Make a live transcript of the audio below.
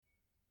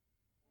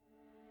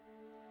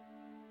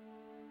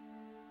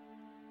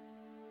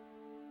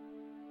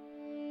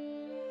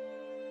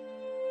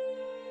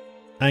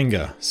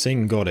Anger,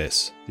 sing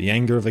goddess, the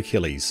anger of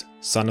Achilles,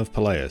 son of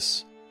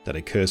Peleus, that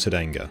accursed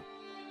anger,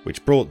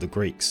 which brought the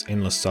Greeks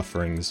endless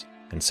sufferings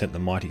and sent the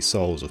mighty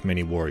souls of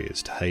many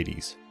warriors to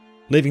Hades,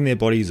 leaving their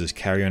bodies as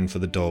carrion for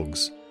the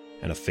dogs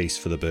and a feast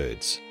for the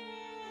birds.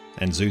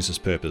 And Zeus's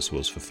purpose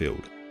was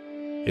fulfilled.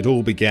 It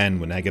all began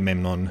when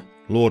Agamemnon,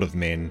 lord of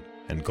men,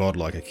 and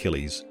godlike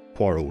Achilles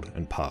quarrelled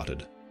and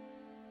parted.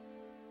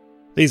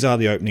 These are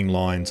the opening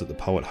lines that the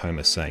poet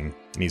Homer sang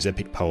in his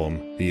epic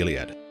poem, the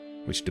Iliad,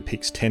 which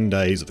depicts 10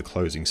 days of the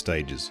closing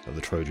stages of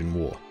the Trojan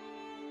War.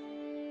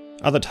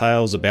 Other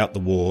tales about the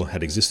war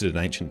had existed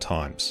in ancient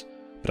times,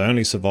 but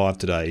only survive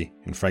today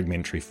in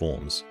fragmentary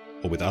forms,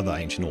 or with other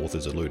ancient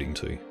authors alluding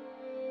to.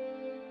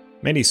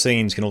 Many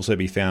scenes can also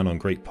be found on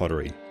Greek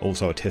pottery,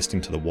 also attesting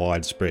to the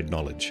widespread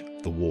knowledge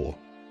of the war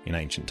in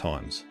ancient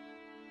times.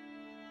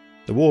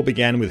 The war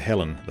began with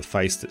Helen, the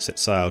face that set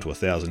sail to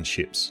 1,000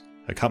 ships,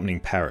 accompanying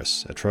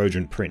Paris, a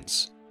Trojan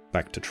prince,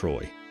 back to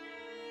Troy,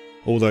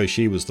 although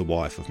she was the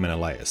wife of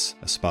Menelaus,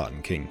 a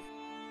Spartan king.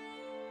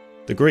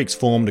 The Greeks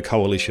formed a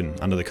coalition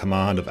under the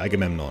command of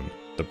Agamemnon,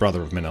 the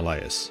brother of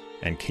Menelaus,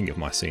 and king of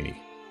Mycenae.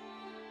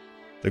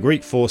 The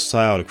Greek force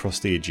sailed across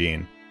the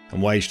Aegean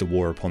and waged a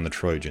war upon the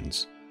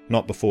Trojans,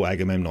 not before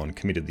Agamemnon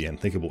committed the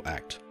unthinkable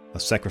act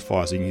of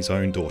sacrificing his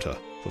own daughter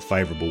for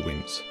favourable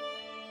winds,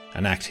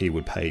 an act he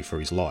would pay for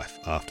his life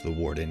after the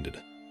war had ended.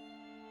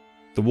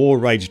 The war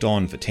raged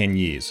on for 10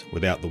 years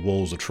without the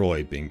walls of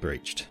Troy being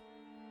breached,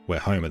 where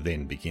Homer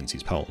then begins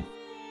his poem.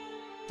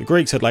 The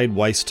Greeks had laid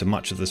waste to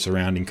much of the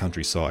surrounding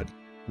countryside,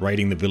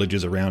 raiding the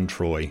villages around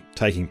Troy,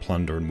 taking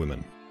plunder and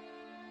women.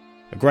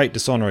 A great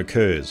dishonour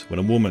occurs when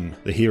a woman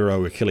the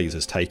hero Achilles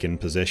has taken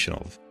possession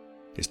of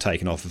is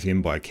taken off of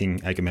him by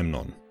King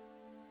Agamemnon.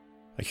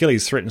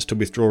 Achilles threatens to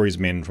withdraw his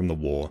men from the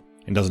war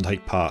and doesn't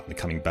take part in the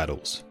coming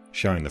battles,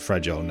 showing the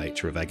fragile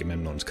nature of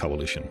Agamemnon's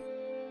coalition.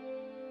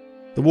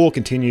 The war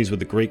continues with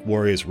the Greek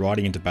warriors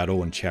riding into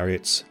battle in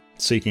chariots,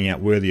 seeking out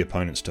worthy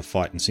opponents to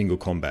fight in single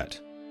combat,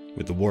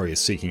 with the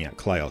warriors seeking out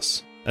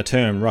Kleos, a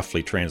term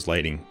roughly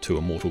translating to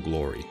immortal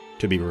glory,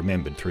 to be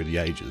remembered through the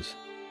ages.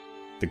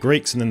 The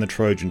Greeks and then the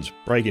Trojans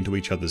break into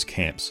each other's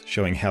camps,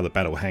 showing how the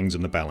battle hangs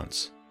in the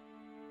balance.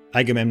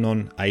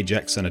 Agamemnon,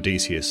 Ajax and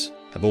Odysseus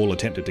have all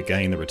attempted to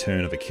gain the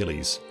return of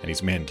Achilles and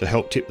his men to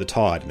help tip the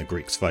tide in the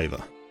Greeks'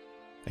 favour.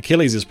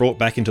 Achilles is brought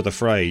back into the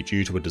fray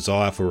due to a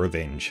desire for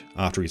revenge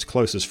after his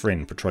closest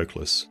friend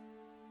Patroclus,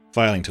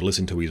 failing to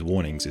listen to his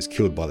warnings, is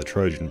killed by the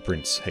Trojan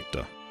prince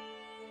Hector.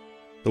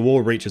 The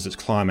war reaches its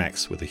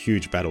climax with a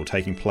huge battle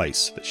taking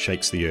place that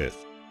shakes the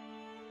earth.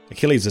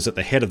 Achilles is at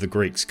the head of the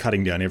Greeks,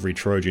 cutting down every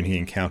Trojan he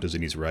encounters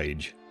in his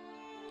rage.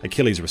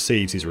 Achilles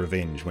receives his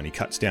revenge when he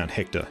cuts down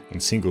Hector in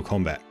single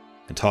combat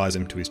and ties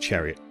him to his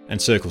chariot and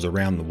circles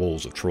around the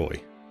walls of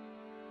Troy.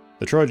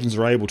 The Trojans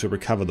are able to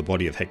recover the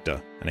body of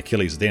Hector, and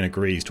Achilles then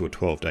agrees to a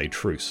 12-day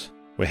truce,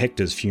 where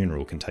Hector's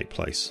funeral can take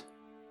place.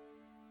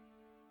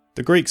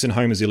 The Greeks in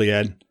Homer's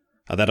Iliad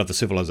are that of the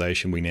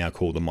civilization we now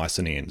call the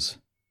Mycenaeans.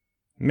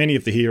 Many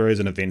of the heroes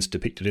and events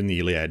depicted in the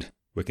Iliad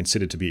were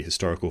considered to be a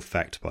historical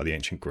fact by the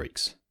ancient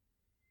Greeks.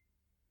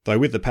 Though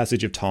with the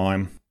passage of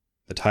time,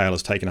 the tale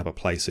has taken up a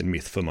place in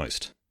myth for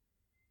most.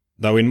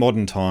 Though in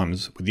modern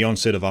times, with the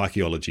onset of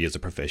archaeology as a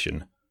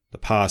profession, the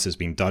past has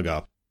been dug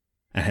up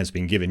and has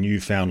been given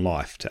newfound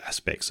life to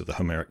aspects of the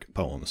Homeric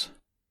poems.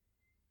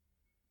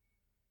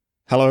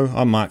 Hello,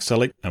 I'm Mark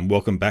Selick, and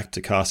welcome back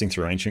to Casting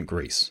Through Ancient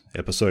Greece,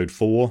 Episode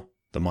 4,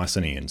 The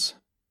Mycenaeans.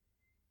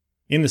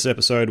 In this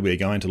episode, we are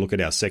going to look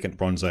at our second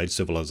Bronze Age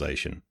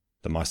civilization,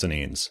 the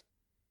Mycenaeans.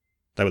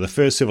 They were the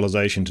first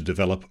civilization to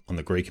develop on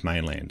the Greek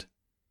mainland,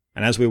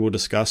 and as we will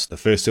discuss, the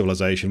first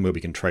civilization where we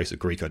can trace a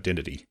Greek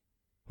identity,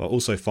 while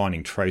also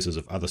finding traces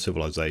of other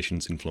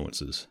civilizations'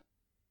 influences.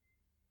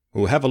 We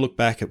will have a look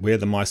back at where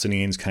the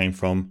Mycenaeans came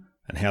from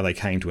and how they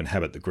came to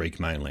inhabit the Greek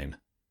mainland.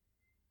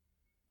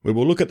 We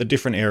will look at the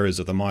different eras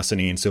of the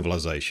Mycenaean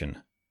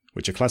civilization,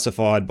 which are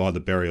classified by the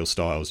burial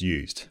styles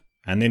used,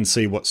 and then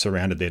see what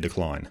surrounded their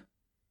decline.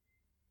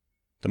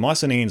 The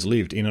Mycenaeans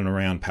lived in and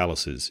around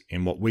palaces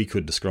in what we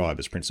could describe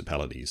as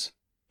principalities,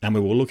 and we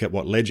will look at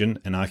what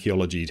legend and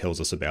archaeology tells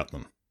us about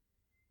them.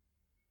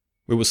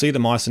 We will see the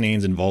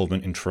Mycenaeans'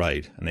 involvement in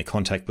trade and their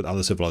contact with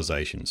other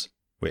civilizations,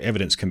 where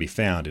evidence can be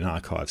found in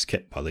archives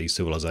kept by these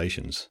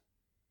civilizations.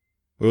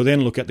 We will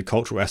then look at the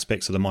cultural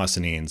aspects of the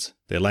Mycenaeans,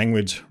 their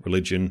language,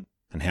 religion,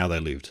 and how they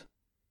lived.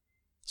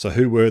 So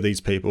who were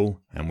these people,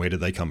 and where did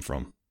they come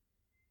from?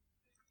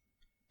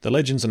 The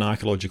legends and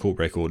archaeological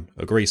record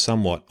agree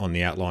somewhat on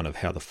the outline of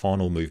how the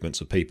final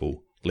movements of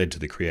people led to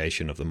the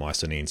creation of the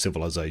Mycenaean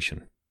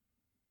civilization.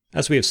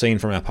 As we have seen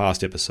from our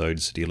past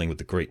episodes dealing with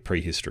the Greek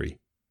prehistory,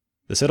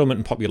 the settlement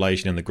and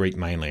population in the Greek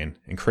mainland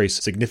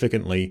increased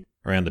significantly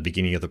around the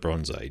beginning of the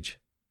Bronze Age.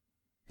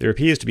 There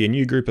appears to be a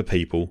new group of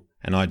people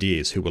and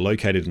ideas who were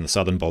located in the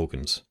southern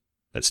Balkans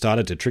that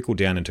started to trickle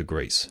down into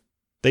Greece.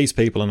 These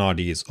people and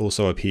ideas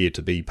also appear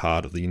to be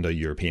part of the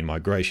Indo-European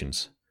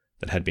migrations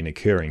that had been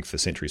occurring for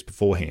centuries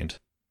beforehand.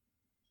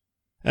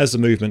 As the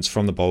movements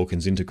from the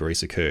Balkans into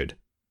Greece occurred,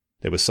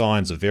 there were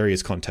signs of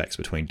various contacts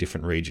between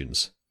different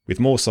regions, with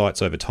more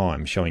sites over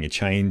time showing a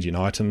change in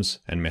items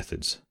and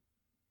methods.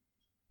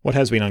 What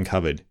has been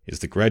uncovered is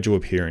the gradual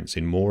appearance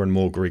in more and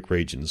more Greek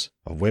regions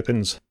of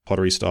weapons,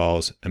 pottery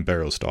styles, and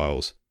burial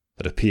styles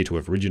that appear to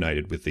have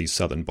originated with these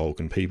southern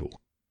Balkan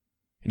people.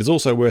 It is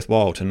also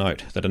worthwhile to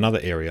note that another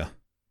area,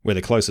 where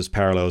the closest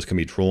parallels can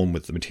be drawn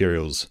with the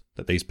materials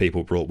that these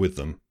people brought with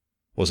them,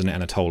 was in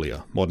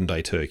Anatolia,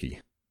 modern-day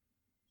Turkey.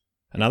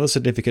 Another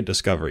significant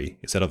discovery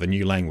is that of a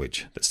new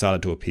language that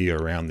started to appear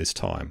around this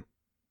time.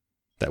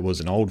 That was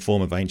an old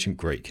form of ancient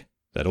Greek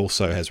that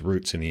also has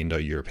roots in the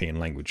Indo-European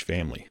language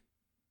family.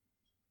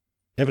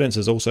 Evidence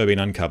has also been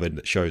uncovered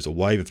that shows a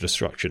wave of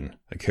destruction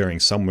occurring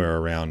somewhere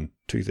around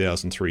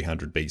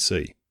 2300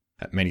 BC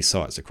at many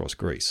sites across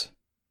Greece.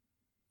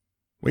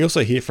 We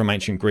also hear from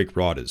ancient Greek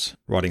writers,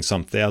 writing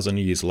some 1,000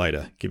 years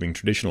later, giving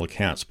traditional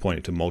accounts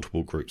pointing to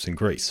multiple groups in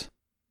Greece.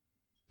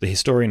 The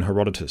historian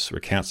Herodotus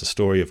recounts the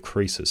story of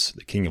Croesus,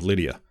 the king of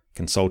Lydia,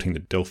 consulting the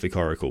Delphic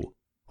oracle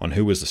on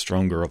who was the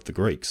stronger of the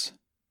Greeks.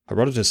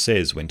 Herodotus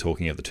says, when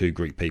talking of the two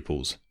Greek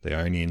peoples, the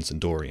Ionians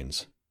and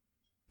Dorians,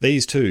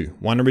 "These two,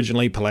 one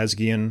originally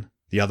Pelasgian,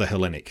 the other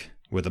Hellenic,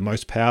 were the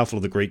most powerful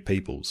of the Greek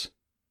peoples.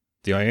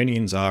 The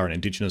Ionians are an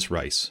indigenous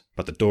race,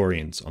 but the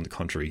Dorians, on the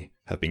contrary,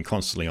 have been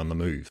constantly on the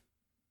move."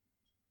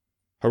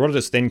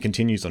 Herodotus then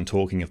continues on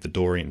talking of the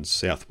Dorians'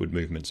 southward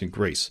movements in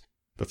Greece,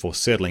 before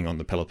settling on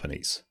the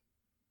Peloponnese.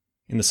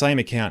 In the same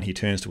account he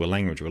turns to a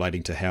language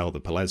relating to how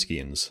the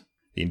Pelasgians,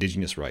 the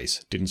indigenous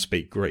race, didn't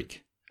speak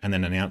Greek, and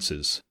then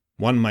announces,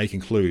 "One may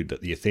conclude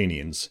that the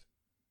Athenians,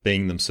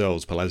 being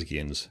themselves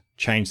Pelasgians,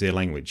 changed their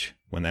language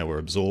when they were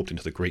absorbed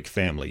into the Greek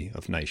family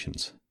of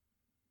nations."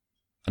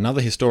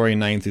 Another historian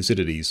named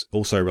Thucydides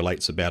also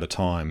relates about a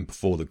time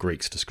before the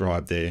Greeks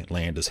described their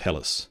land as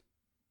Hellas.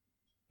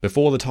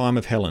 "Before the time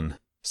of Hellen,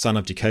 son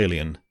of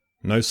Deucalion,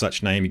 no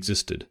such name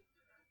existed,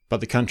 but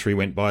the country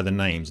went by the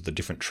names of the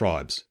different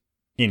tribes,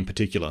 in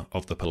particular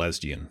of the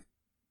Pelasgian."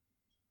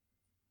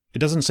 It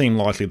doesn't seem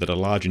likely that a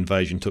large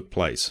invasion took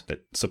place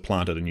that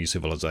supplanted a new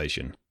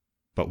civilization,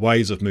 but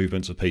waves of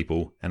movements of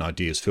people and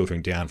ideas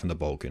filtering down from the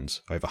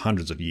Balkans over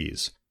hundreds of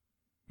years,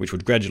 which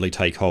would gradually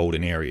take hold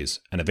in areas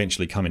and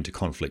eventually come into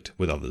conflict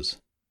with others.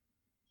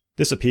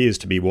 This appears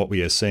to be what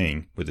we are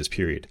seeing with this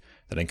period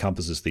that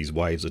encompasses these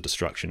waves of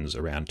destructions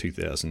around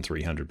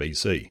 2300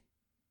 BC.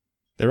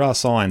 There are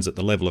signs that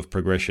the level of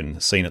progression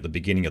seen at the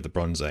beginning of the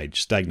Bronze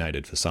Age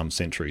stagnated for some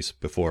centuries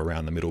before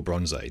around the Middle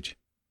Bronze Age,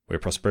 where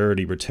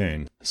prosperity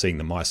returned, seeing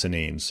the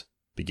Mycenaeans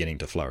beginning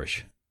to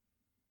flourish.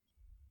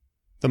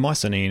 The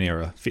Mycenaean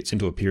era fits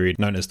into a period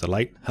known as the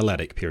Late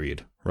Helladic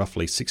period,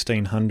 roughly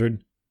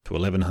 1600 to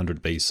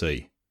 1100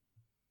 BC.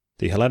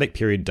 The Helladic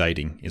period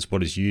dating is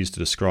what is used to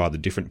describe the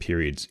different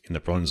periods in the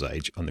Bronze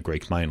Age on the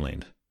Greek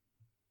mainland.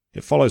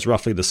 It follows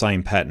roughly the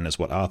same pattern as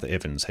what Arthur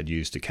Evans had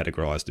used to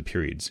categorise the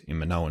periods in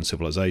Minoan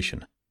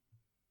civilization.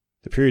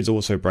 The periods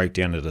also break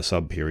down into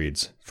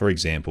sub-periods, for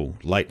example,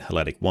 Late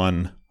Helladic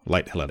I,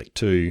 Late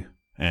Helladic II,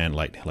 and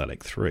Late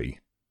Helladic III.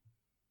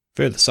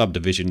 Further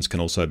subdivisions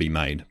can also be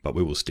made, but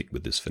we will stick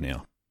with this for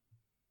now.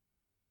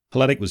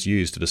 Helladic was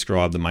used to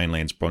describe the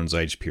mainland's Bronze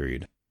Age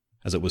period,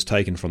 as it was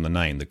taken from the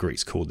name the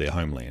Greeks called their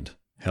homeland,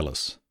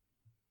 Hellas.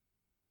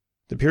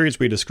 The periods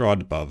we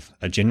described above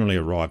are generally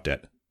arrived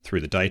at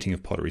through the dating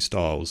of pottery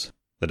styles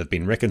that have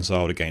been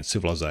reconciled against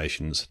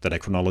civilizations that a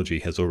chronology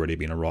has already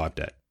been arrived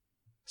at,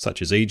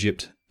 such as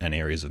Egypt and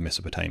areas of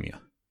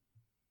Mesopotamia.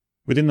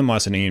 Within the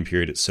Mycenaean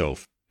period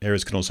itself,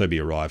 eras can also be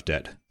arrived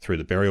at through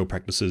the burial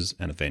practices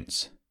and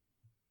events.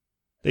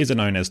 These are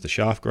known as the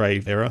shaft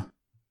grave era,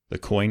 the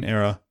coin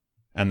era,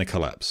 and the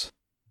collapse.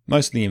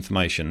 Most of the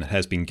information that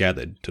has been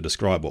gathered to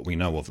describe what we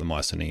know of the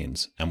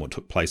Mycenaeans and what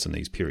took place in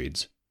these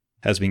periods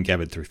has been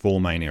gathered through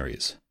four main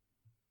areas.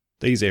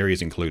 These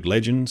areas include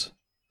legends,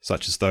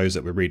 such as those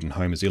that we read in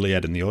Homer's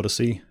Iliad and the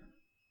Odyssey,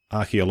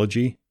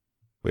 archaeology,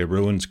 where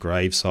ruins,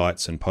 grave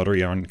sites, and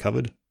pottery are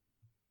uncovered,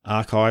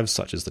 archives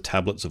such as the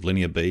tablets of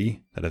Linear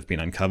B that have been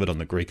uncovered on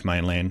the Greek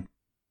mainland,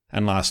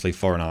 and lastly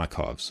foreign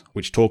archives,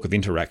 which talk of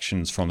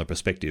interactions from the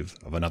perspective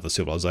of another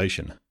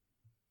civilization.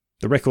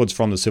 The records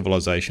from the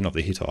civilization of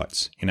the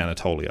Hittites in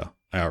Anatolia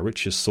are our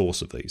richest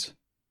source of these.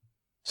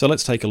 So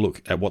let's take a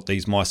look at what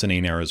these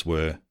Mycenaean eras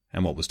were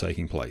and what was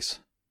taking place.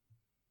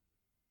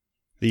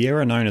 The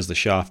era known as the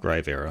shaft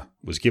grave era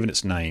was given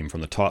its name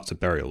from the types of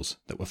burials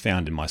that were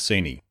found in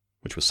Mycenae,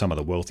 which was some of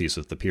the wealthiest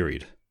of the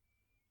period.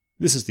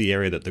 This is the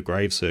area that the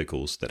grave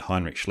circles that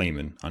Heinrich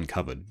Schliemann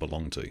uncovered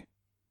belonged to,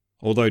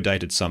 although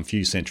dated some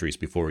few centuries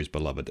before his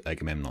beloved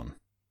Agamemnon.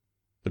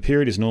 The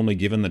period is normally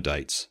given the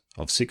dates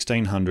of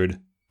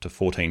 1600 to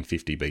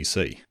 1450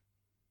 BC,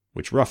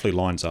 which roughly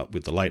lines up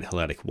with the late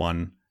Helladic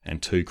I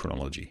and II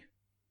chronology.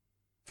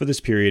 For this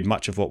period,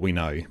 much of what we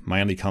know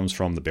mainly comes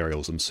from the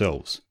burials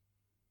themselves,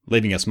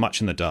 leaving us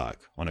much in the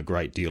dark on a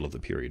great deal of the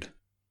period.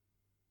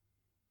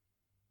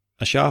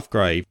 A shaft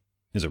grave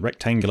is a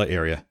rectangular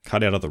area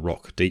cut out of the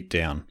rock deep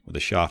down with a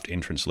shaft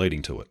entrance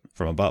leading to it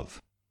from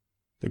above.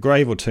 The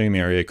grave or tomb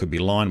area could be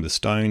lined with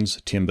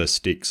stones, timber,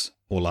 sticks,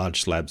 or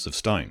large slabs of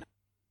stone.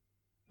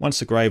 Once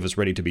the grave was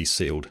ready to be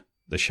sealed,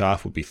 the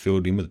shaft would be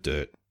filled in with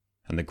dirt,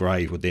 and the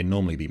grave would then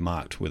normally be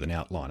marked with an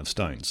outline of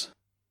stones.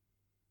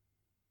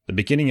 The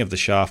beginning of the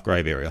shaft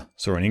grave area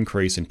saw an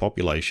increase in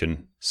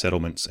population,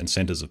 settlements, and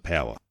centres of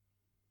power.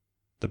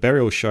 The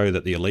burials show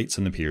that the elites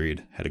in the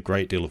period had a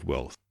great deal of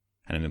wealth,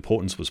 and an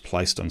importance was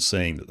placed on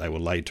seeing that they were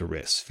laid to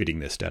rest fitting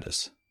their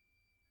status.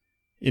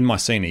 In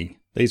Mycenae,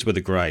 these were the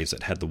graves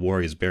that had the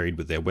warriors buried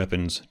with their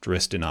weapons,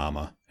 dressed in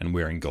armour, and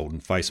wearing golden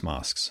face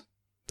masks.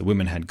 The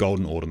women had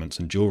golden ornaments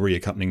and jewellery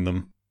accompanying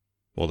them,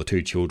 while the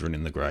two children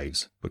in the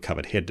graves were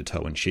covered head to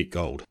toe in sheet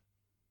gold.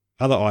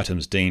 Other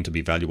items deemed to be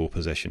valuable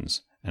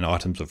possessions, and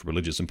items of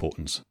religious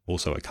importance,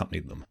 also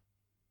accompanied them.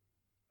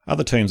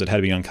 Other tombs that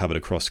had been uncovered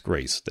across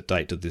Greece that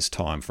date to this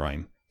time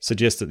frame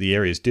suggest that the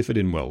areas differed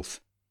in wealth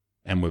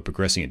and were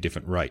progressing at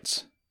different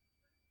rates,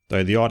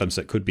 though the items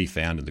that could be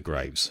found in the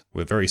graves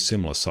were very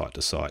similar site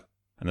to site,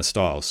 and the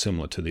styles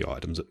similar to the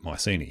items at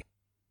Mycenae.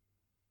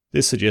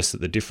 This suggests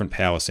that the different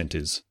power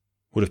centres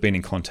would have been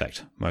in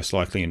contact, most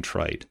likely in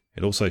trade.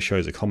 It also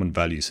shows a common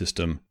value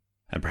system,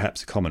 and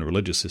perhaps a common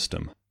religious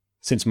system,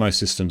 since most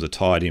systems are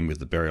tied in with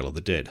the burial of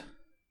the dead.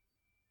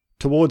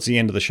 Towards the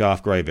end of the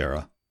shaft grave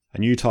era, a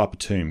new type of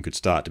tomb could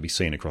start to be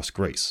seen across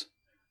Greece.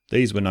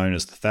 These were known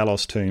as the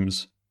thalos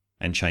tombs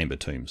and chamber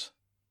tombs.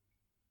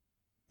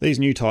 These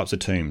new types of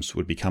tombs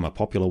would become a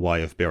popular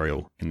way of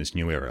burial in this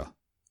new era,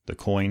 the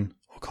coin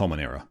or common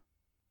era.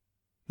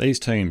 These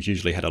tombs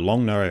usually had a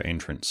long narrow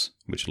entrance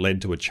which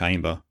led to a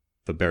chamber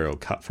for burial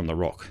cut from the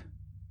rock.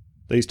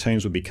 These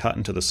tombs would be cut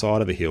into the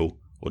side of a hill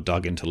or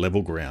dug into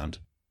level ground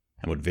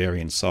and would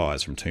vary in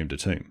size from tomb to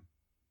tomb.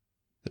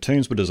 The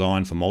tombs were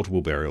designed for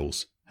multiple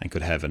burials and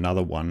could have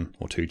another 1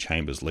 or 2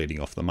 chambers leading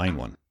off the main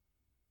one.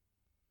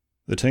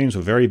 The tombs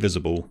were very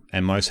visible,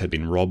 and most had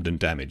been robbed and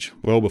damaged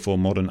well before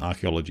modern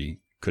archaeology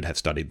could have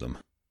studied them.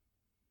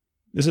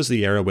 This is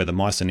the era where the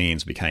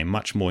Mycenaeans became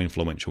much more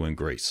influential in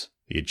Greece,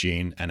 the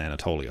Aegean and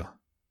Anatolia.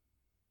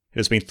 It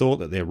has been thought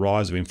that their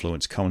rise of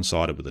influence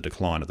coincided with the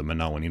decline of the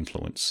Minoan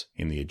influence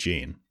in the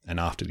Aegean and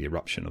after the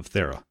eruption of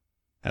Thera,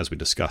 as we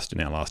discussed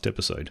in our last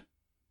episode.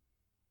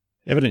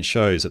 Evidence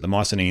shows that the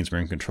Mycenaeans were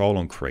in control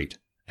on Crete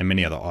and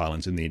many other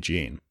islands in the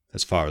Aegean,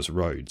 as far as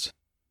Rhodes,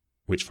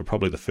 which for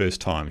probably the first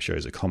time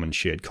shows a common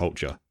shared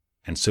culture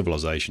and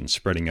civilization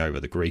spreading over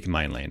the Greek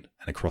mainland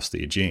and across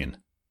the Aegean,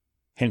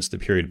 hence the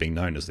period being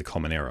known as the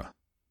Common Era.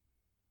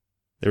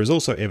 There is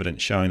also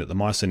evidence showing that the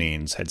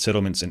Mycenaeans had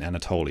settlements in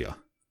Anatolia,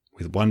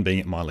 with one being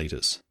at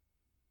Miletus,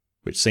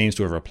 which seems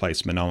to have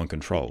replaced Minoan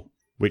control,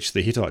 which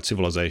the Hittite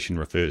civilization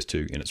refers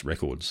to in its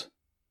records.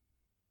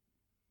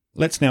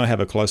 Let's now have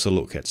a closer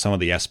look at some of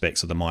the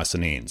aspects of the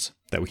Mycenaeans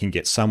that we can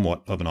get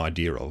somewhat of an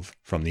idea of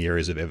from the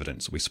areas of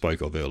evidence we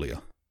spoke of earlier.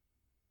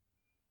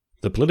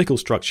 The political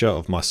structure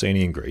of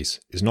Mycenaean Greece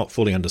is not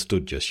fully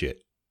understood just yet,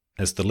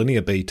 as the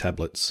Linear B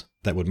tablets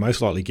that would most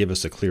likely give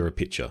us a clearer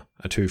picture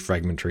are too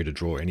fragmentary to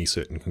draw any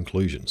certain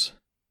conclusions.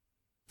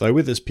 Though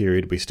with this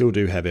period we still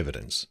do have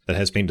evidence that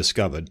has been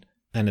discovered,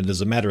 and it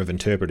is a matter of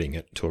interpreting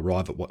it to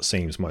arrive at what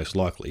seems most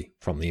likely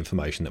from the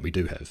information that we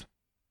do have.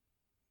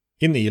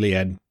 In the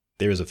Iliad,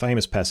 there is a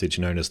famous passage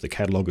known as the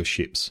Catalogue of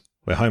Ships,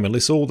 where Homer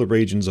lists all the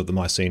regions of the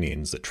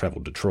Mycenaeans that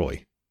travelled to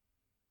Troy.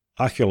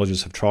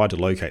 Archaeologists have tried to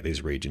locate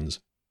these regions,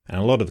 and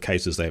in a lot of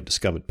cases they have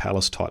discovered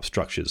palace-type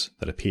structures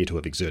that appear to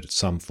have exerted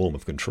some form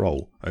of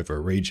control over a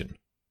region,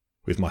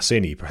 with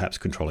Mycenae perhaps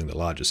controlling the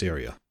largest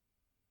area.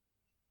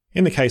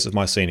 In the case of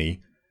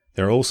Mycenae,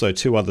 there are also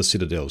 2 other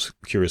citadels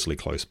curiously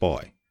close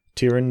by,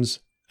 Tiryns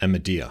and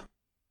Medea.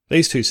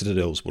 These 2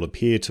 citadels will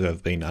appear to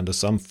have been under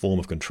some form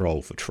of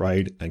control for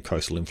trade and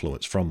coastal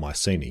influence from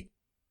Mycenae,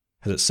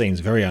 as it seems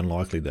very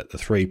unlikely that the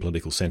 3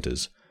 political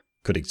centres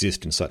could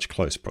exist in such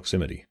close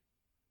proximity.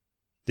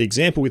 The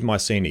example with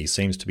Mycenae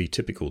seems to be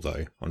typical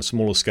though, on a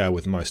smaller scale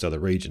with most other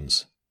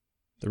regions.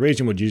 The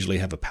region would usually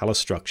have a palace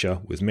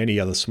structure with many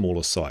other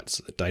smaller sites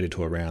that dated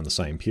to around the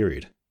same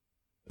period.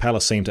 The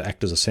palace seemed to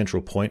act as a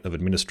central point of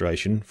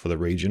administration for the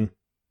region,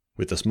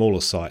 with the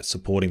smaller sites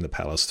supporting the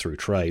palace through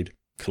trade,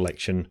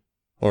 collection,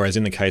 or as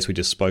in the case we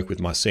just spoke with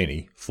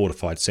Mycenae,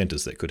 fortified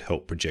centres that could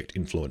help project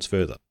influence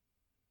further.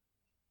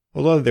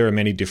 Although there are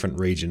many different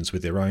regions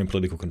with their own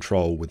political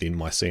control within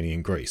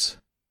Mycenaean Greece,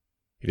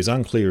 it is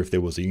unclear if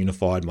there was a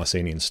unified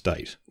Mycenaean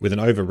state with an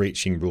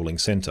overreaching ruling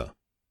centre.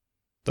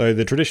 Though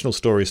the traditional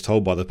stories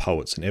told by the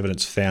poets and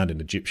evidence found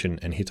in Egyptian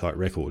and Hittite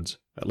records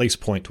at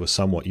least point to a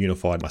somewhat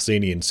unified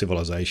Mycenaean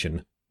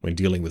civilization when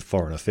dealing with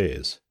foreign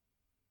affairs.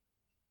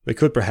 We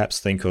could perhaps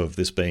think of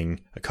this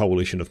being a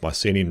coalition of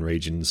Mycenaean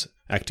regions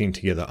acting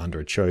together under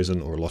a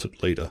chosen or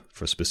allotted leader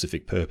for a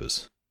specific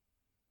purpose.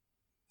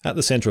 At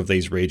the centre of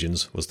these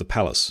regions was the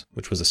palace,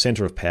 which was a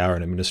centre of power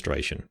and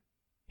administration.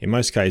 In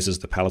most cases,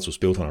 the palace was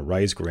built on a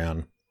raised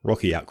ground,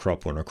 rocky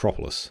outcrop or an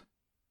acropolis.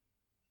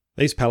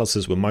 These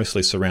palaces were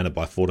mostly surrounded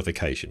by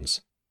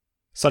fortifications.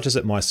 Such as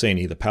at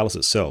Mycenae, the palace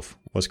itself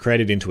was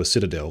created into a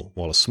citadel,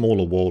 while a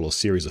smaller wall or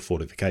series of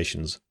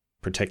fortifications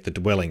protect the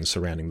dwellings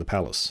surrounding the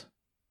palace.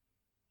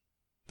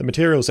 The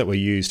materials that were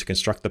used to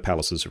construct the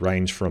palaces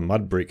range from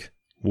mud brick,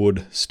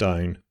 wood,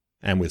 stone,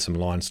 and with some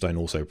limestone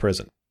also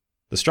present.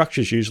 The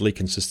structures usually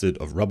consisted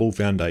of rubble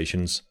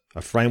foundations,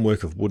 a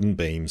framework of wooden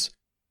beams,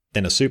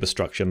 then a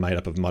superstructure made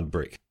up of mud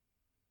brick.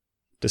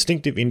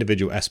 Distinctive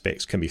individual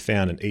aspects can be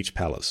found in each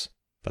palace,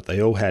 but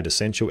they all had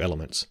essential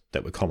elements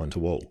that were common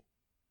to all.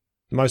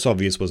 The most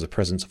obvious was the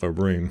presence of a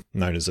room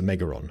known as a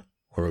megaron,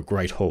 or a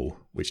great hall,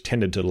 which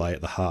tended to lay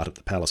at the heart of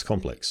the palace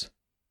complex.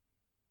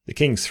 The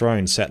king's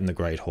throne sat in the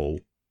great hall,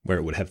 where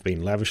it would have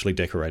been lavishly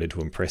decorated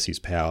to impress his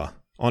power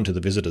onto the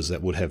visitors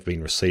that would have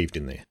been received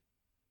in there.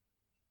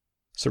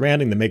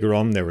 Surrounding the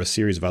megaron there were a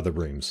series of other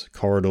rooms,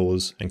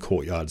 corridors, and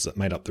courtyards that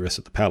made up the rest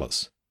of the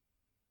palace.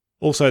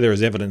 Also, there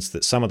is evidence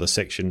that some of the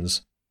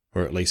sections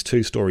were at least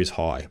 2 stories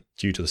high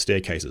due to the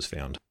staircases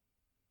found.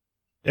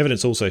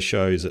 Evidence also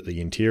shows that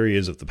the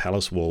interiors of the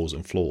palace walls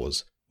and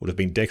floors would have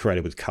been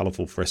decorated with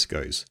colourful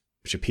frescoes,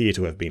 which appear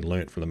to have been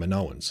learnt from the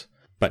Minoans,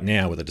 but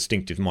now with a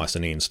distinctive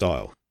Mycenaean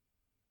style.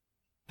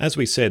 As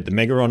we said, the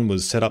megaron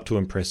was set up to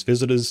impress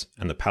visitors,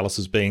 and the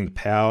palaces being the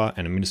power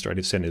and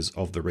administrative centres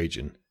of the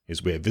region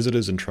is where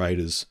visitors and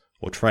traders,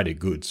 or traded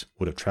goods,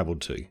 would have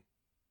travelled to.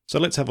 So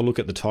let's have a look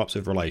at the types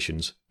of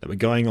relations that were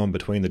going on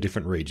between the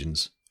different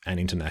regions and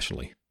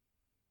internationally.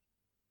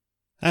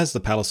 As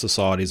the palace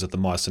societies of the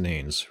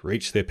Mycenaeans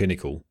reached their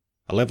pinnacle,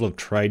 a level of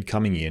trade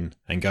coming in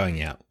and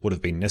going out would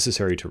have been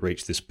necessary to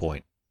reach this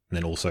point, and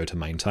then also to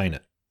maintain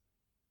it.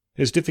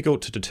 It is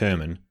difficult to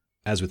determine,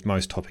 as with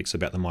most topics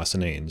about the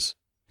Mycenaeans,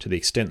 to the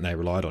extent they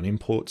relied on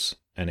imports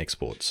and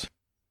exports.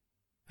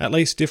 At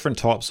least different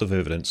types of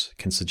evidence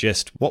can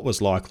suggest what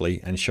was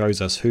likely and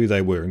shows us who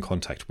they were in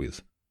contact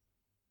with.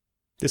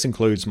 This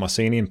includes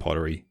Mycenaean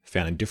pottery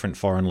found in different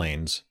foreign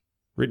lands,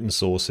 written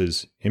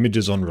sources,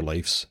 images on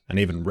reliefs, and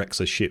even wrecks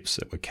of ships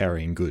that were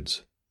carrying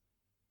goods.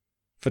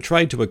 For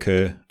trade to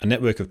occur, a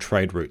network of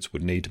trade routes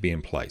would need to be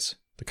in place.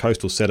 The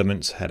coastal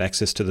settlements had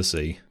access to the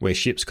sea, where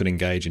ships could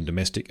engage in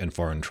domestic and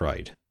foreign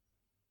trade.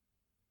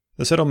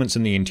 The settlements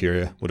in the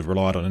interior would have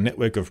relied on a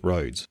network of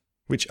roads,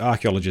 which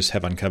archaeologists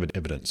have uncovered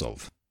evidence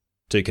of,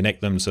 to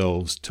connect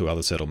themselves to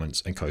other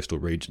settlements and coastal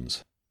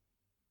regions.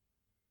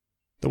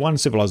 The one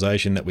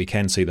civilization that we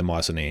can see the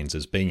Mycenaeans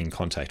as being in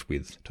contact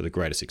with to the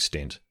greatest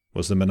extent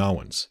was the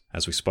Minoans,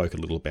 as we spoke a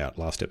little about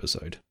last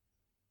episode.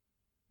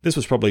 This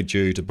was probably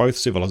due to both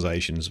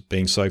civilizations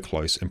being so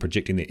close and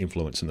projecting their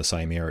influence in the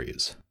same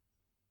areas.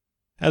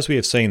 As we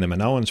have seen, the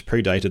Minoans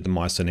predated the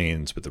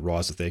Mycenaeans with the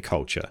rise of their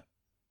culture,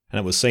 and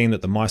it was seen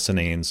that the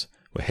Mycenaeans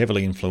were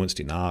heavily influenced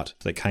in art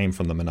that came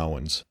from the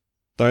Minoans,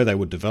 though they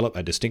would develop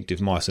a distinctive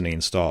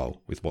Mycenaean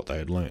style with what they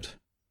had learnt.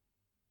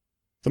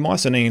 The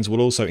Mycenaeans would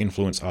also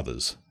influence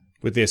others,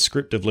 with their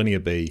script of Linear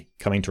B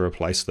coming to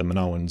replace the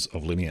Minoans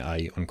of Linear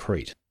A on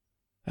Crete.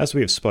 As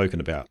we have spoken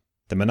about,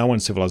 the Minoan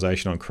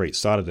civilization on Crete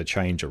started to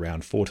change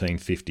around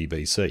 1450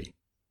 BC. It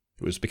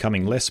was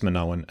becoming less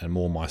Minoan and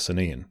more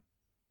Mycenaean,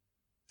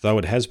 though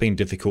it has been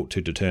difficult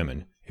to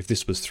determine if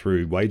this was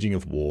through waging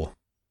of war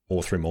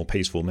or through more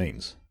peaceful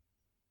means.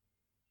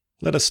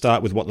 Let us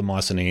start with what the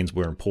Mycenaeans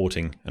were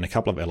importing and a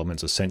couple of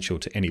elements essential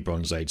to any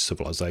Bronze Age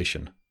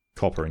civilization: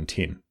 copper and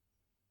tin.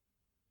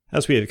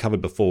 As we have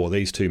covered before,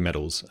 these two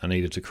metals are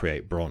needed to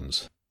create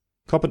bronze.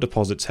 Copper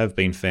deposits have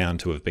been found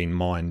to have been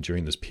mined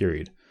during this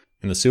period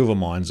in the silver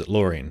mines at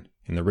Lorien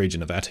in the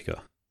region of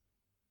Attica.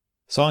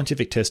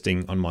 Scientific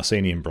testing on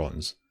Mycenaean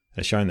bronze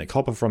has shown that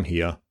copper from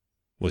here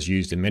was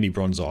used in many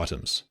bronze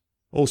items.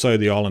 Also,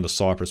 the island of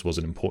Cyprus was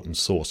an important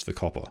source for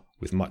copper,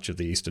 with much of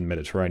the eastern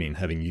Mediterranean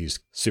having used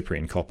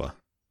Cyprian copper.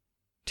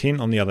 Tin,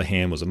 on the other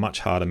hand, was a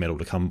much harder metal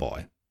to come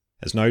by,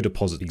 as no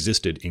deposit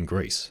existed in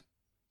Greece,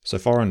 so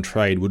foreign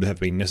trade would have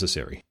been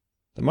necessary.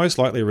 The most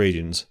likely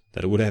regions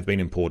that it would have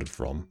been imported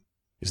from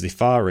is the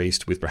Far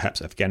East, with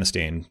perhaps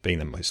Afghanistan being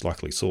the most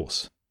likely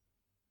source.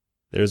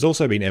 There has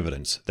also been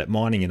evidence that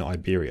mining in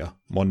Iberia,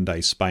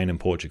 modern-day Spain and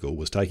Portugal,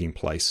 was taking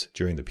place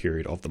during the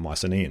period of the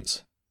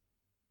Mycenaeans.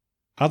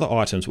 Other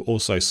items were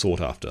also sought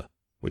after,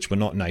 which were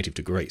not native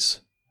to Greece.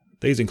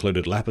 These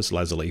included lapis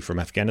lazuli from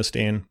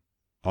Afghanistan,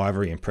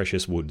 ivory and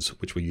precious woods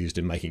which were used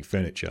in making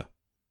furniture,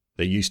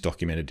 their use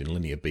documented in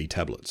Linear B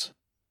tablets.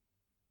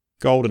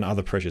 Gold and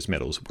other precious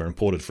metals were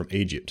imported from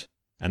Egypt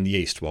and the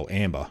East, while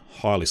amber,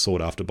 highly sought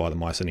after by the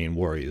Mycenaean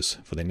warriors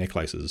for their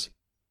necklaces,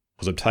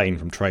 was obtained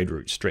from trade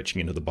routes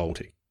stretching into the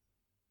Baltic.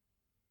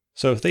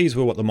 So if these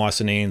were what the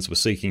Mycenaeans were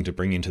seeking to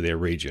bring into their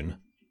region,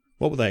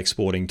 what were they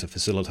exporting to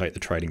facilitate the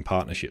trading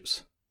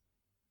partnerships?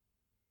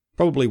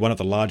 Probably one of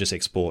the largest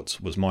exports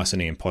was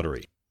Mycenaean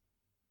pottery.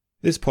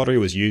 This pottery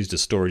was used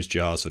as storage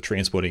jars for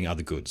transporting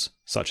other goods,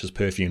 such as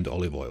perfumed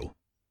olive oil,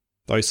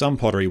 though some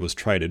pottery was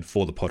traded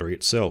for the pottery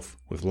itself,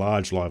 with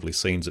large lively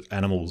scenes of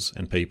animals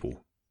and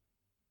people.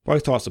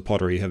 Both types of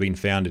pottery have been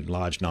found in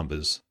large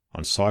numbers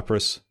on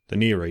Cyprus, the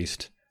Near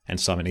East, and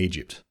some in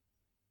Egypt.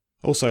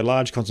 Also,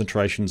 large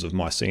concentrations of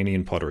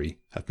Mycenaean pottery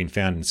have been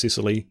found in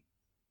Sicily,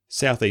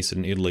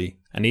 southeastern Italy,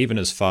 and even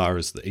as far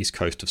as the east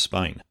coast of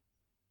Spain.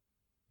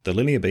 The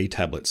Linear B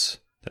tablets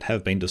that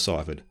have been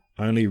deciphered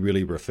only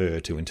really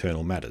refer to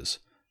internal matters,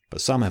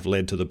 but some have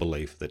led to the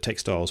belief that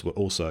textiles were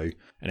also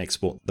an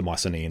export the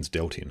Mycenaeans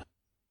dealt in.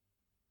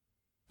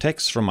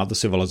 Texts from other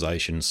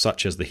civilizations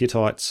such as the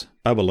Hittites,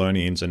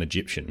 Babylonians and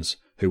Egyptians,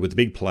 who were the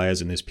big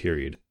players in this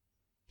period,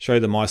 show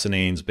the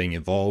Mycenaeans being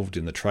involved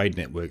in the trade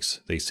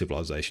networks these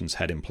civilizations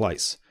had in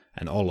place,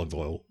 and olive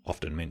oil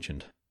often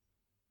mentioned.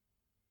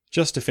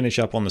 Just to finish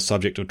up on the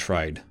subject of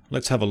trade,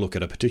 let's have a look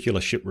at a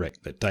particular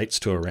shipwreck that dates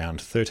to around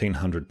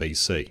 1300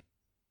 BC.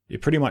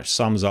 It pretty much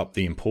sums up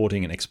the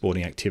importing and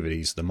exporting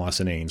activities the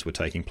Mycenaeans were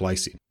taking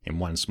place in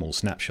one small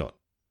snapshot.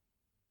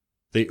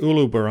 The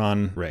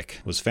Ulubaran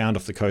wreck was found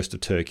off the coast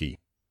of Turkey,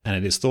 and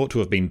it is thought to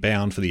have been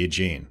bound for the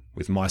Aegean,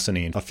 with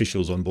Mycenaean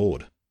officials on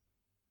board.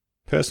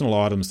 Personal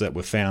items that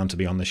were found to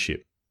be on the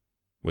ship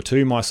were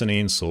 2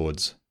 Mycenaean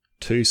swords,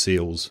 2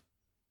 seals,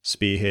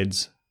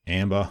 spearheads,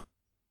 amber,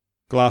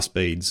 glass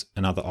beads,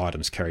 and other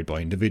items carried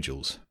by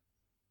individuals.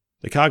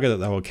 The cargo that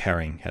they were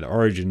carrying had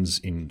origins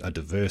in a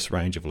diverse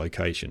range of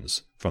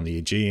locations, from the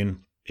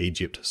Aegean,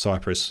 Egypt,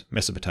 Cyprus,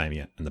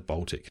 Mesopotamia, and the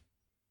Baltic.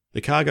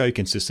 The cargo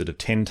consisted of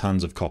 10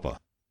 tons of copper,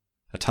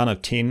 a ton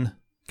of tin,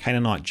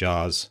 Canaanite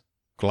jars,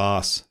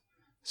 glass,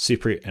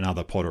 Cypriot and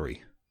other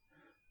pottery.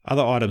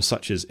 Other items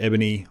such as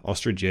ebony,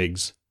 ostrich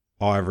eggs,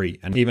 ivory,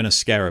 and even a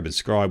scarab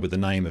inscribed with the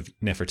name of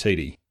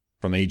Nefertiti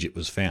from Egypt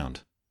was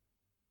found.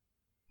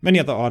 Many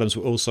other items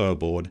were also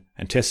aboard,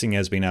 and testing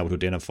has been able to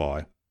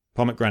identify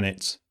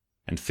pomegranates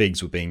and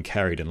figs were being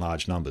carried in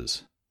large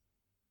numbers.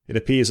 It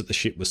appears that the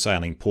ship was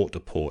sailing port to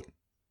port,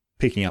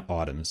 picking up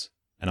items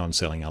and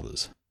on-selling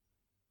others.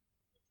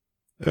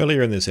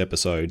 Earlier in this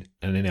episode,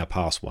 and in our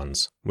past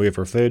ones, we have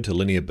referred to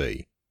Linear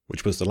B,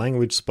 which was the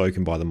language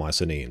spoken by the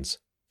Mycenaeans,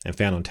 and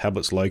found on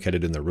tablets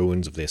located in the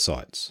ruins of their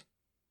sites.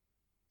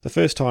 The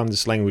first time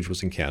this language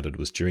was encountered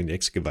was during the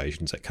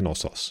excavations at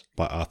Knossos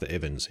by Arthur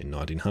Evans in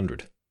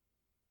 1900,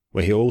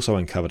 where he also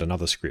uncovered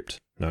another script,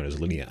 known as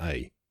Linear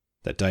A,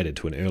 that dated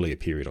to an earlier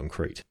period on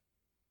Crete.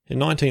 In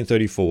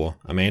 1934,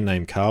 a man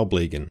named Carl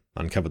Blegan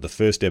uncovered the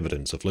first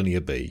evidence of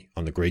Linear B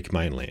on the Greek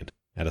mainland,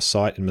 at a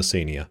site in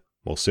Messenia,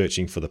 while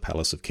searching for the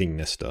palace of King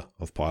Nestor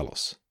of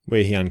Pylos,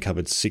 where he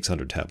uncovered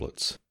 600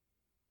 tablets.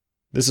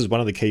 This is one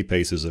of the key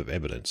pieces of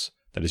evidence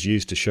that is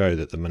used to show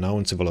that the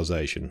Minoan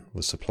civilization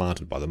was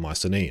supplanted by the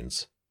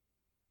Mycenaeans.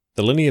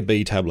 The Linear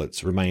B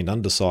tablets remained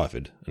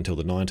undeciphered until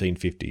the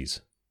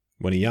 1950s,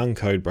 when a young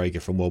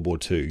codebreaker from World War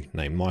II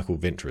named Michael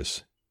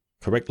Ventris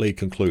correctly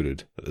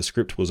concluded that the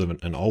script was of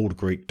an Old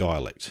Greek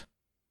dialect.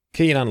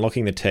 Key in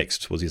unlocking the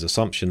text was his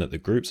assumption that the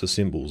groups of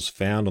symbols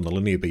found on the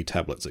Linear B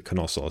tablets at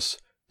Knossos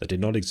that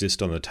did not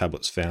exist on the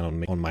tablets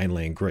found on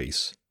mainland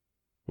Greece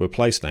were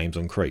place names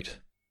on Crete.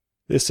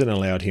 This then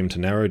allowed him to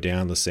narrow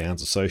down the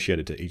sounds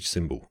associated to each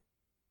symbol.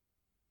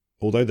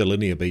 Although the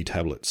Linear B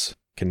tablets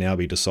can now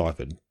be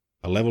deciphered,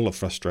 a level of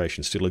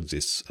frustration still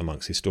exists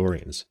amongst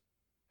historians,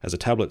 as the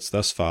tablets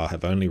thus far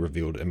have only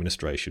revealed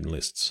administration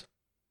lists.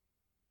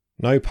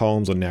 No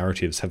poems or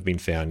narratives have been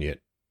found yet,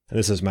 and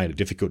this has made it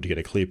difficult to get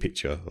a clear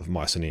picture of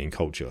Mycenaean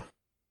culture.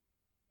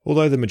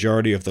 Although the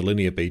majority of the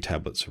Linear B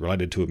tablets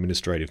related to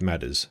administrative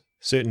matters,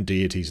 certain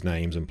deities'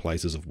 names and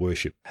places of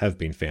worship have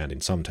been found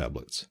in some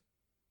tablets.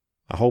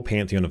 A whole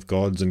pantheon of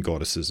gods and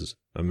goddesses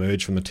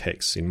emerge from the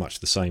texts in much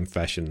the same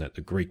fashion that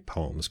the Greek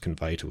poems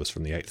convey to us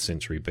from the 8th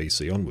century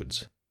BC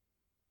onwards.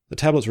 The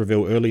tablets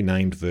reveal early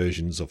named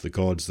versions of the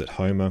gods that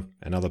Homer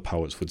and other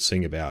poets would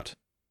sing about,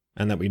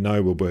 and that we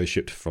know were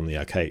worshipped from the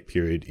Archaic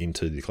period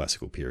into the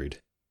Classical period.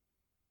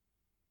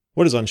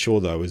 What is unsure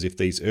though is if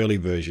these early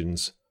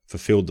versions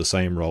fulfilled the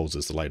same roles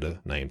as the later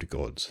named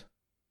gods.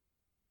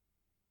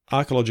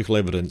 Archaeological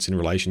evidence in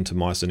relation to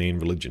Mycenaean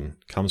religion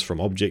comes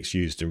from objects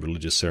used in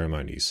religious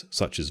ceremonies,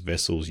 such as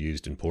vessels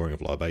used in pouring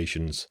of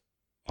libations,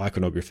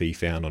 iconography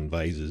found on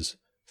vases,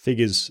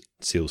 figures,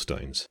 seal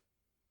stones.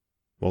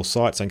 While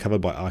sites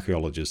uncovered by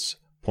archaeologists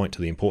point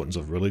to the importance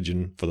of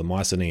religion for the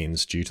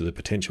Mycenaeans due to the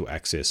potential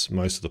access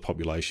most of the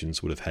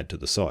populations would have had to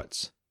the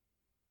sites.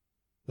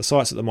 The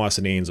sites that the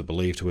Mycenaeans are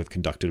believed to have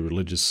conducted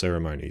religious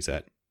ceremonies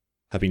at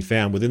have been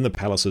found within the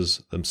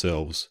palaces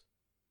themselves,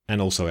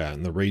 and also out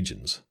in the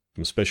regions,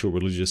 from special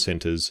religious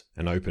centres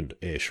and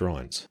open-air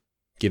shrines,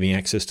 giving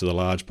access to the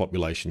large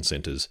population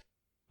centres,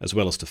 as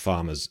well as to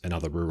farmers and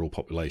other rural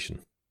population.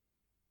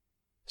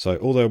 So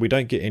although we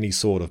don't get any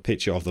sort of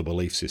picture of the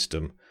belief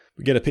system,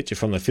 we get a picture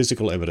from the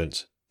physical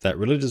evidence that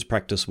religious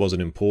practice was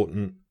an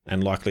important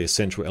and likely a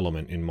central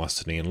element in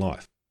Mycenaean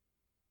life.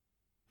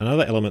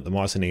 Another element the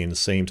Mycenaeans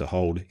seem to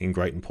hold in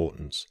great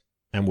importance,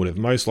 and would have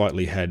most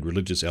likely had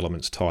religious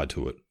elements tied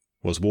to it,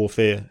 was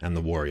warfare and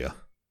the warrior.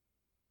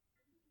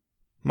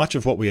 Much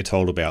of what we are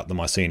told about the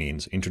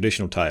Mycenaeans in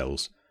traditional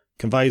tales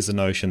conveys the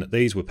notion that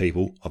these were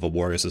people of a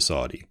warrior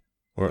society,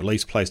 or at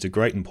least placed a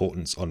great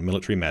importance on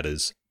military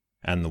matters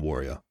and the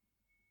warrior.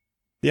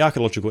 The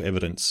archaeological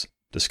evidence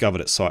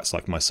discovered at sites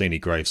like Mycenae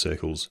grave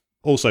circles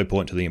also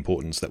point to the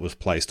importance that was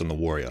placed on the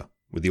warrior,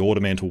 with the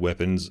ornamental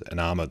weapons and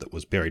armour that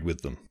was buried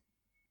with them.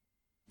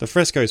 The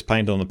frescoes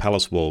painted on the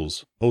palace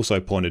walls also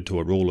pointed to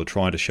a ruler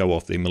trying to show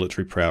off their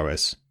military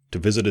prowess to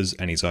visitors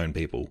and his own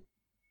people,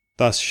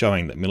 thus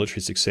showing that military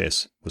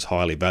success was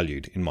highly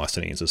valued in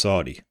Mycenaean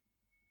society.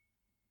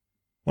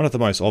 One of the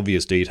most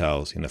obvious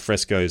details in the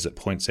frescoes that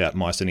points out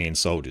Mycenaean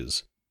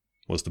soldiers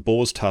was the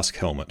boar's tusk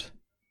helmet.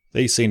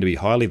 These seem to be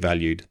highly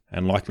valued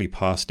and likely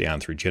passed down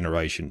through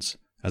generations,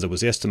 as it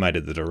was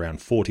estimated that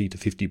around 40 to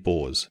 50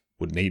 boars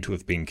would need to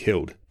have been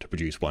killed to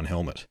produce one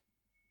helmet.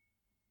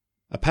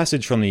 A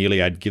passage from the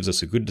Iliad gives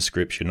us a good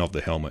description of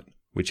the helmet,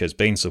 which has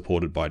been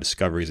supported by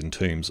discoveries in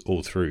tombs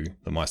all through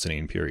the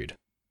Mycenaean period.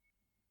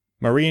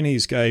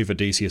 Mycenaeans gave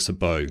Odysseus a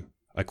bow,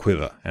 a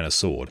quiver, and a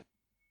sword,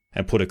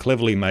 and put a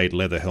cleverly made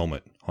leather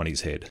helmet on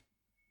his head.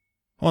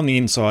 On the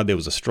inside there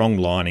was a strong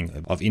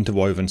lining of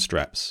interwoven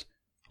straps,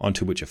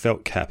 onto which a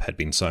felt cap had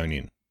been sewn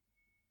in.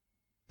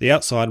 The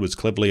outside was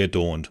cleverly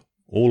adorned,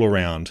 all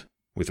around,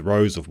 with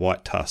rows of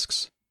white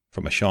tusks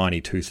from a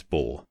shiny toothed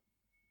boar,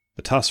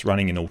 the tusks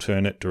running in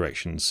alternate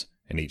directions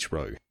in each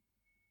row.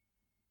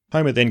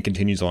 Homer then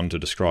continues on to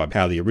describe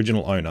how the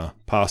original owner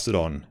passed it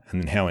on,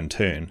 and then how in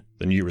turn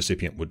the new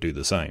recipient would do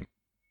the same.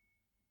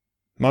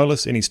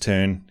 Molus in his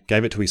turn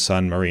gave it to his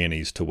son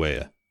Mycenaeans to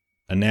wear,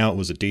 and now it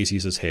was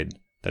Odysseus' head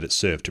that it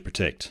served to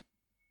protect.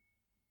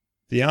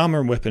 The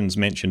armour and weapons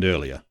mentioned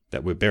earlier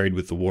that were buried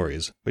with the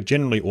warriors were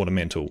generally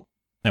ornamental,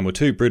 and were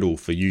too brittle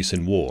for use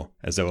in war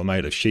as they were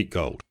made of sheet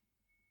gold.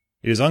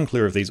 It is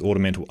unclear if these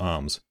ornamental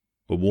arms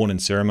were worn in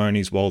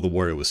ceremonies while the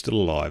warrior was still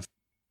alive,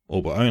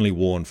 or were only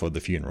worn for the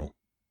funeral.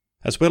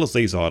 As well as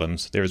these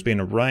items, there has been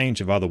a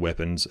range of other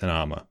weapons and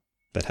armour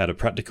that had a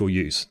practical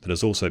use that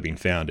has also been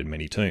found in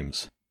many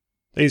tombs.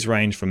 These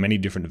range from many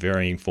different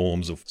varying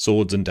forms of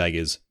swords and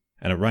daggers,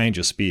 and a range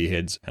of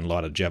spearheads and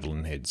lighter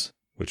javelin heads,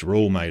 which were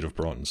all made of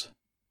bronze.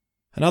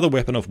 Another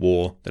weapon of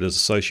war that is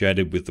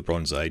associated with the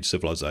Bronze Age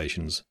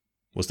civilizations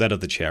was that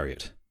of the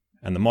chariot,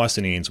 and the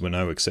Mycenaeans were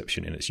no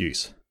exception in its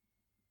use.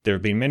 There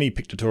have been many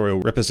pictorial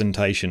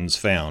representations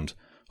found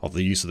of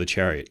the use of the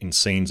chariot in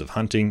scenes of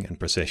hunting and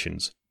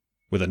processions,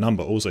 with a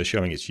number also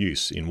showing its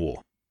use in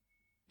war.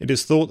 It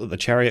is thought that the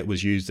chariot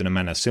was used in a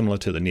manner similar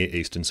to the Near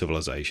Eastern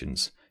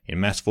civilizations, in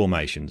mass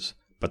formations,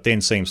 but then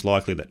seems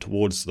likely that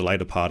towards the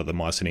later part of the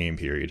Mycenaean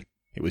period,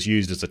 it was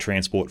used as a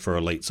transport for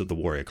elites of the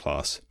warrior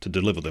class to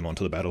deliver them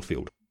onto the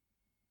battlefield.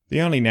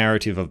 The only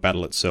narrative of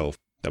battle itself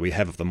that we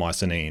have of the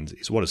Mycenaeans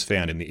is what is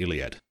found in the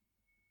Iliad,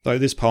 though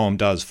this poem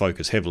does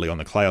focus heavily on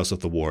the chaos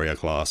of the warrior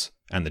class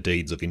and the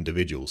deeds of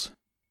individuals.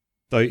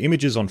 Though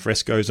images on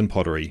frescoes and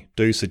pottery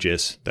do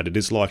suggest that it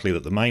is likely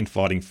that the main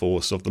fighting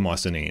force of the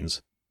Mycenaeans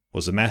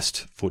was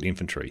amassed foot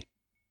infantry,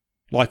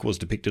 like was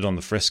depicted on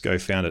the fresco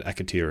found at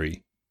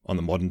Akrotiri on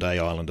the modern-day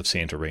island of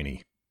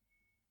Santorini.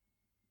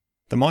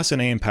 The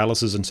Mycenaean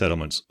palaces and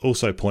settlements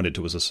also pointed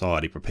to a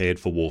society prepared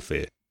for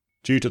warfare,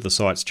 due to the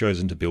sites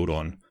chosen to build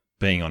on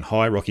being on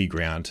high rocky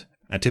ground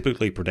and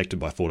typically protected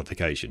by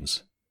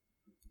fortifications.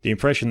 The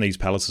impression these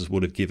palaces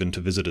would have given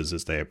to visitors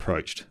as they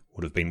approached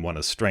would have been one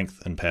of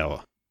strength and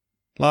power.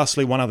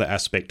 Lastly, one other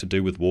aspect to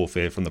do with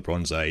warfare from the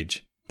Bronze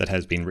Age that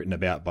has been written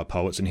about by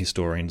poets and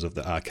historians of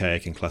the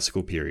archaic and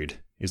classical period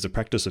is the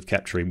practice of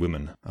capturing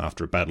women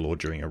after a battle or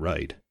during a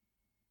raid.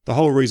 The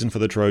whole reason for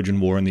the Trojan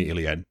War in the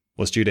Iliad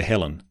was due to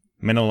Helen,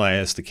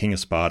 Menelaus the king of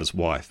Sparta's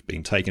wife,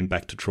 being taken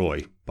back to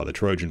Troy by the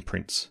Trojan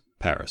prince,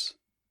 Paris.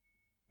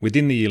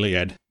 Within the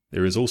Iliad,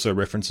 there is also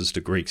references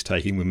to Greeks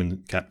taking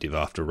women captive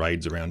after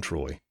raids around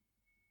Troy.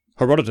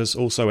 Herodotus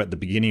also at the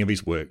beginning of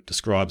his work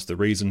describes the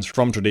reasons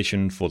from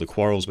tradition for the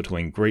quarrels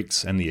between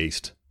Greeks and the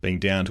East being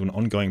down to an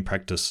ongoing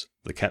practice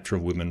of the capture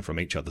of women from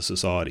each other's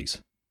societies.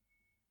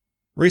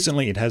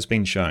 Recently it has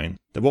been shown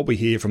that what we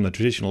hear from the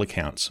traditional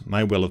accounts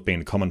may well have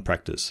been a common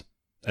practice,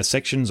 as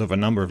sections of a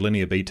number of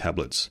Linear B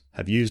tablets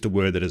have used a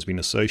word that has been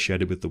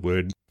associated with the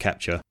word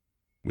capture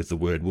with the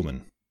word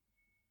woman.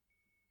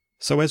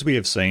 So as we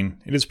have seen,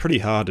 it is pretty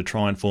hard to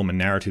try and form a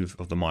narrative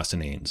of the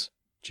Mycenaeans,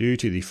 due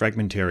to the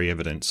fragmentary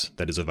evidence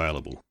that is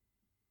available.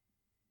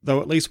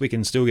 Though at least we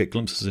can still get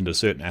glimpses into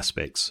certain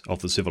aspects of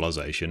the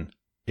civilization,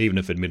 even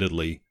if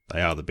admittedly they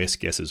are the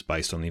best guesses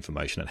based on the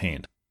information at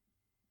hand.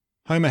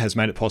 Homer has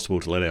made it possible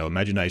to let our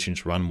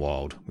imaginations run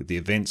wild with the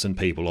events and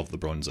people of the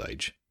Bronze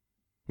Age,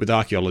 with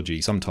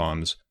archaeology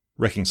sometimes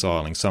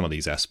reconciling some of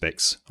these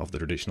aspects of the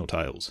traditional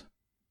tales.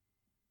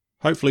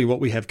 Hopefully what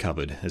we have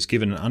covered has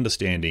given an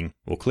understanding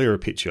or clearer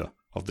picture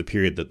of the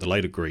period that the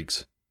later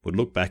Greeks would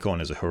look back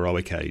on as a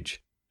heroic age,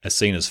 as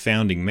seen as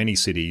founding many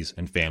cities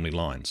and family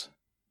lines.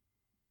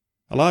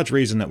 A large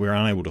reason that we are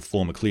unable to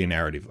form a clear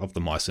narrative of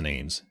the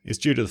Mycenaeans is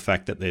due to the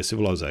fact that their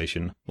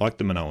civilization, like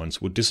the Minoans,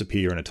 would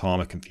disappear in a time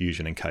of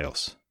confusion and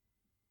chaos.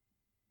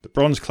 The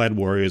bronze-clad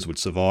warriors would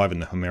survive in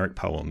the Homeric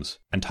poems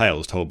and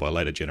tales told by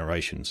later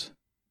generations.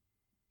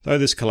 Though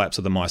this collapse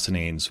of the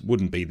Mycenaeans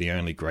wouldn't be the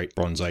only great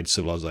Bronze Age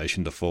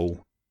civilization to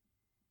fall,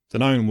 the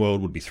known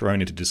world would be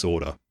thrown into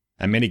disorder,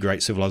 and many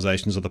great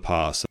civilizations of the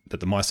past that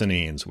the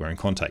Mycenaeans were in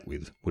contact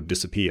with would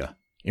disappear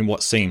in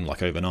what seemed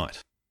like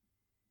overnight.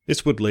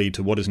 This would lead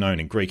to what is known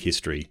in Greek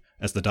history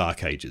as the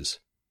Dark Ages,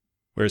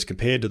 whereas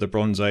compared to the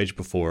Bronze Age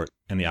before it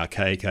and the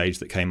Archaic Age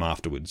that came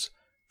afterwards,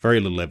 very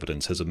little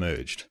evidence has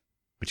emerged,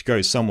 which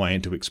goes some way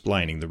into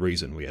explaining the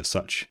reason we have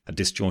such a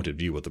disjointed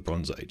view of the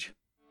Bronze Age.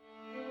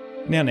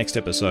 In our next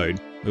episode,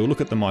 we will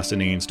look at the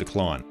Mycenaeans'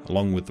 decline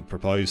along with the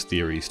proposed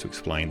theories to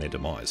explain their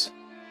demise.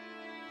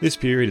 This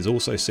period is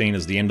also seen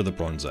as the end of the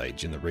Bronze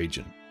Age in the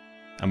region,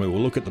 and we will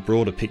look at the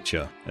broader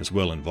picture as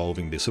well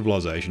involving the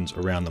civilizations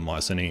around the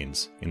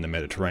Mycenaeans in the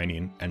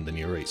Mediterranean and the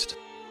Near East.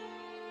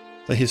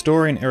 The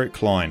historian Eric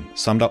Klein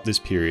summed up this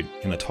period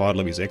in the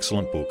title of his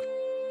excellent book,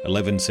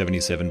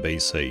 1177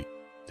 BC,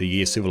 The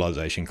Year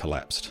Civilization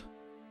Collapsed.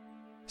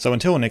 So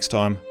until next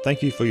time,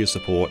 thank you for your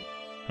support,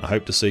 and I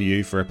hope to see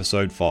you for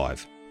episode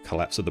 5,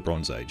 Collapse of the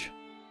Bronze Age.